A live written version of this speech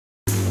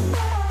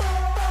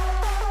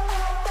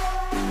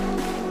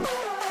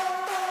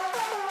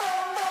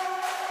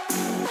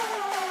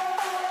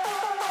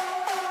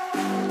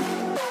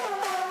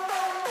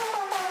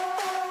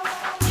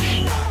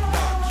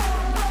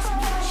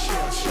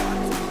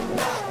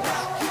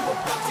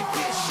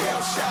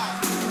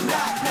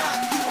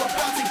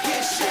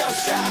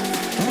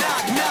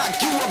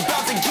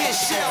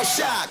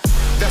shocked.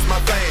 That's my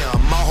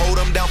fam, I'll hold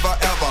them down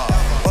forever.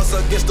 Us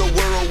against the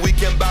world, we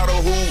can battle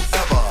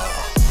whoever.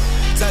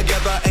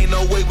 Together ain't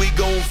no way we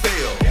gon'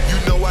 fail. You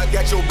know I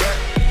got your back,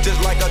 just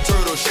like a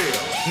turtle shell.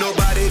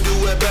 Nobody do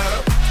it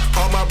better.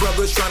 All my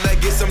brothers tryna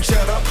get some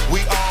cheddar.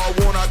 We all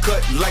wanna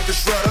cut like the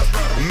shredder.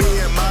 Me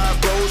and my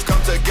bros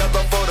come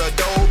together for the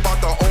dough.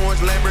 Bought the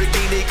orange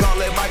Lamborghini, call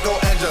it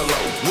Michelangelo.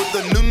 With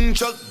the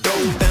nunchuck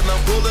dough, and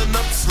I'm pulling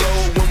up slow.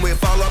 When we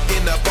fall up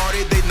in the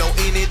party, they know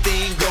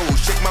anything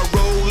goes. Check my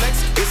Rolex,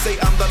 it say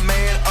I'm the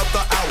man of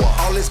the hour.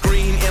 All this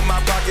green in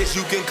my pockets,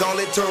 you can call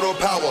it turtle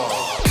power.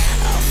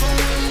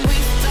 We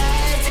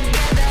fight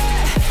together.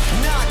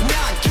 Knock,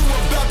 knock, you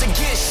about to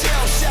get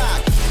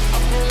shell-shocked.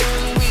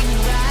 We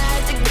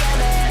ride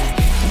together.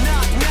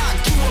 Knock, knock,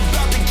 you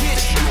about to get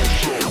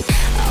shell-shocked.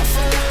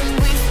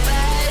 We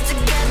fight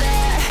together.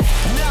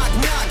 Knock,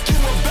 knock, you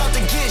about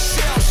to get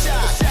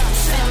shell-shocked.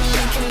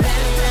 We can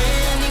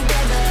run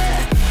together.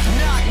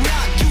 Knock,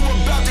 knock, you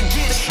about to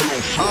get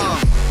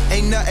shell-shocked.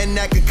 Ain't nothing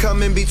that could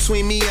come in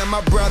between me and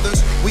my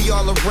brothers. We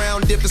all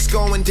around if it's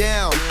going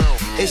down.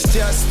 It's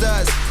just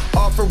us,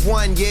 all for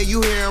one. Yeah,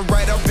 you hearin'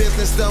 right, our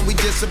business done. We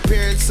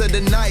disappear into the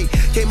night.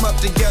 Came up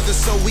together,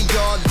 so we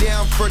all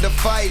down for the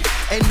fight.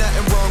 Ain't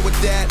nothing wrong with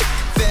that.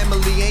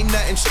 Family ain't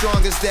nothing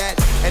strong as that.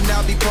 And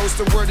I'll be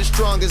posted word as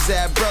strong as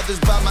that. Brothers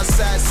by my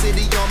side,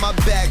 city on my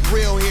back.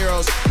 Real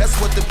heroes, that's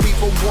what the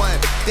people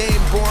want. They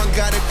ain't born,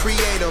 gotta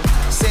create them.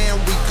 Saying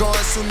we gone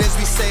soon as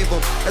we save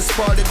them. That's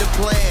part of the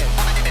plan.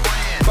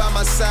 By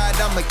my side,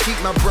 I'ma keep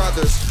my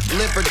brothers.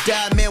 Live or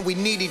die, man, we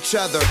need each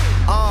other.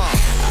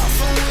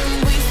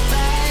 We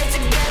fight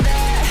together.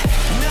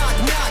 Knock,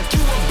 knock,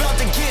 you about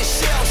to get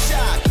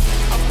shell-shocked.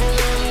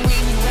 We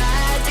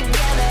ride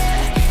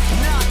together.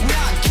 Knock,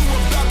 knock, you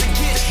about to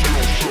get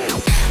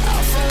shell-shocked.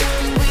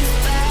 We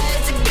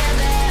fight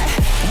together.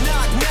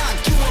 Knock, knock,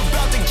 you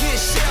about to get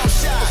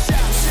shell-shocked.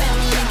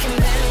 We can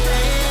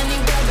run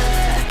together.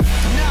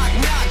 Knock,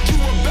 knock, you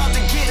about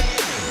to get.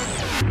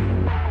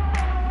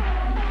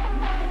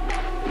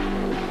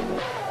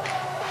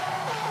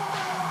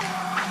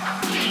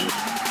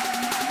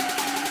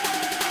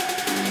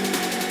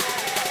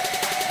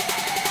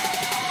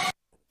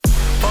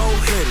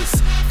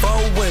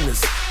 Four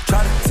winners.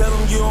 Try to tell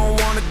them you don't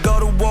wanna go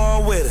to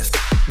war with us.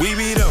 We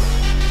beat them,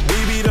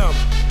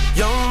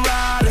 young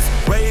riders,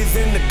 raised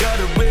in the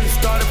gutter, really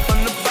started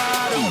from the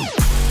bottom.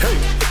 Hey,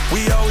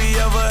 we all we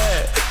ever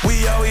had,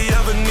 we all we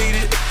ever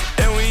needed,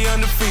 and we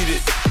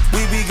undefeated.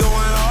 We be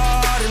going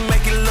hard and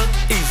make it look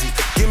easy.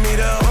 Give me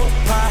the whole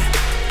pie,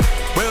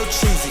 real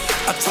cheesy.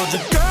 I told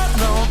your girl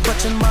no,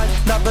 but you might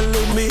not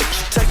believe me.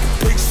 She taking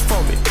pictures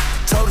for me,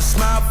 told her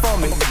smile for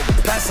me.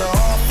 Pass her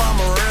off, I'm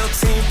a real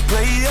team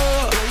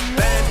player.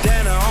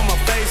 Bandana on my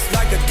face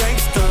like a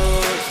gangster.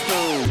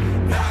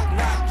 Knock,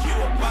 knock, you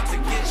about to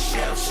get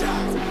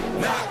shell-shocked.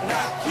 Knock,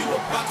 knock, you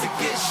about to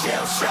get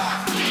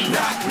shell-shocked.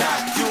 Knock,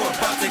 knock, you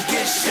about to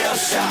get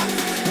shell-shocked.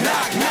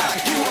 Knock, knock,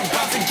 you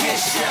about to get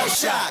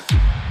shell-shocked.